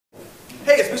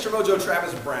Mr. Mojo,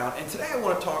 Travis Brown, and today I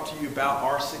want to talk to you about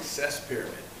our success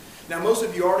pyramid. Now, most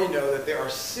of you already know that there are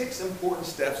 6 important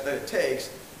steps that it takes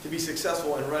to be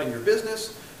successful in running your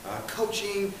business,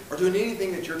 coaching, or doing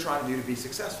anything that you're trying to do to be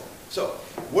successful. So,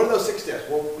 what are those 6 steps?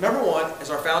 Well, number 1 is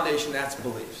our foundation, that's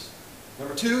beliefs.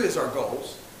 Number 2 is our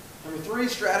goals. Number 3,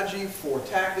 strategy. 4,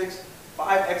 tactics.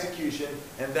 5, execution,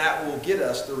 and that will get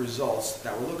us the results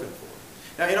that we're looking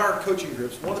for. Now, in our coaching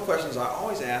groups, one of the questions I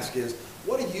always ask is,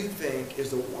 what do you think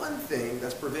is the one thing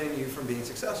that's preventing you from being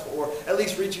successful, or at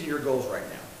least reaching your goals right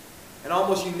now? And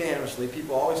almost unanimously,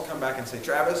 people always come back and say,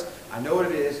 Travis, I know what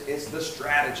it is, it's the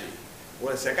strategy.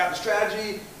 Well, I got the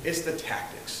strategy, it's the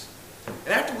tactics.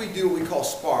 And after we do what we call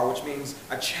SPAR, which means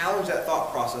I challenge that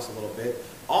thought process a little bit,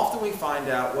 often we find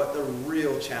out what the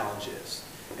real challenge is.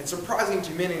 And surprising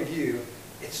to many of you,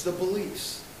 it's the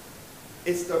beliefs.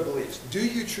 It's the beliefs. Do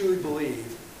you truly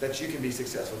believe that you can be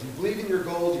successful? Do you believe in your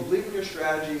goals? Do you believe in your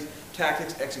strategies,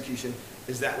 tactics, execution?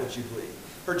 Is that what you believe?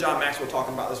 Heard John Maxwell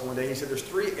talking about this one day. He said there's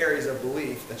 3 areas of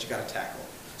belief that you got to tackle.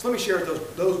 So let me share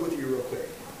those with you real quick.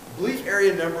 Belief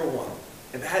area number 1,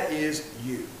 and that is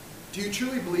you. Do you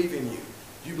truly believe in you?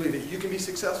 Do you believe that you can be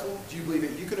successful? Do you believe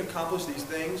that you can accomplish these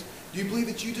things? Do you believe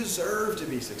that you deserve to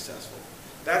be successful?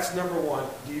 That's number 1.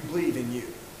 Do you believe in you?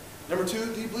 Number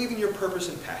 2, do you believe in your purpose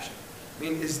and passion? I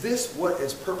mean, is this what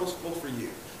is purposeful for you?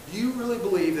 Do you really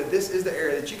believe that this is the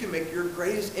area that you can make your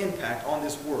greatest impact on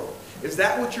this world? Is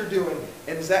that what you're doing?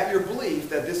 And is that your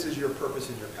belief that this is your purpose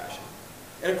and your passion?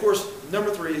 And of course, number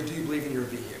 3 is, do you believe in your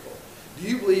vehicle? Do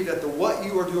you believe that what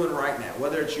you are doing right now,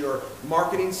 whether it's your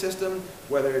marketing system,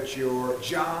 whether it's your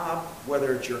job,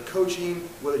 whether it's your coaching,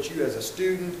 whether it's you as a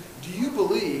student, do you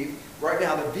believe right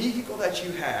now the vehicle that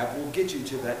you have will get you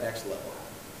to that next level?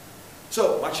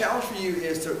 So my challenge for you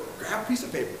is to grab a piece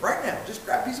of paper right now. Just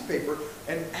grab a piece of paper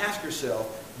and ask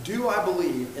yourself, do I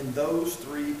believe in those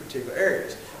 3 particular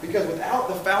areas? Because without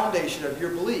the foundation of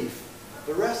your belief,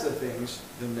 the rest of the things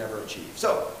you'll never achieve.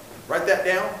 So write that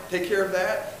down, take care of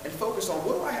that, and focus on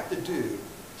what do I have to do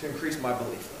to increase my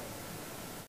belief level.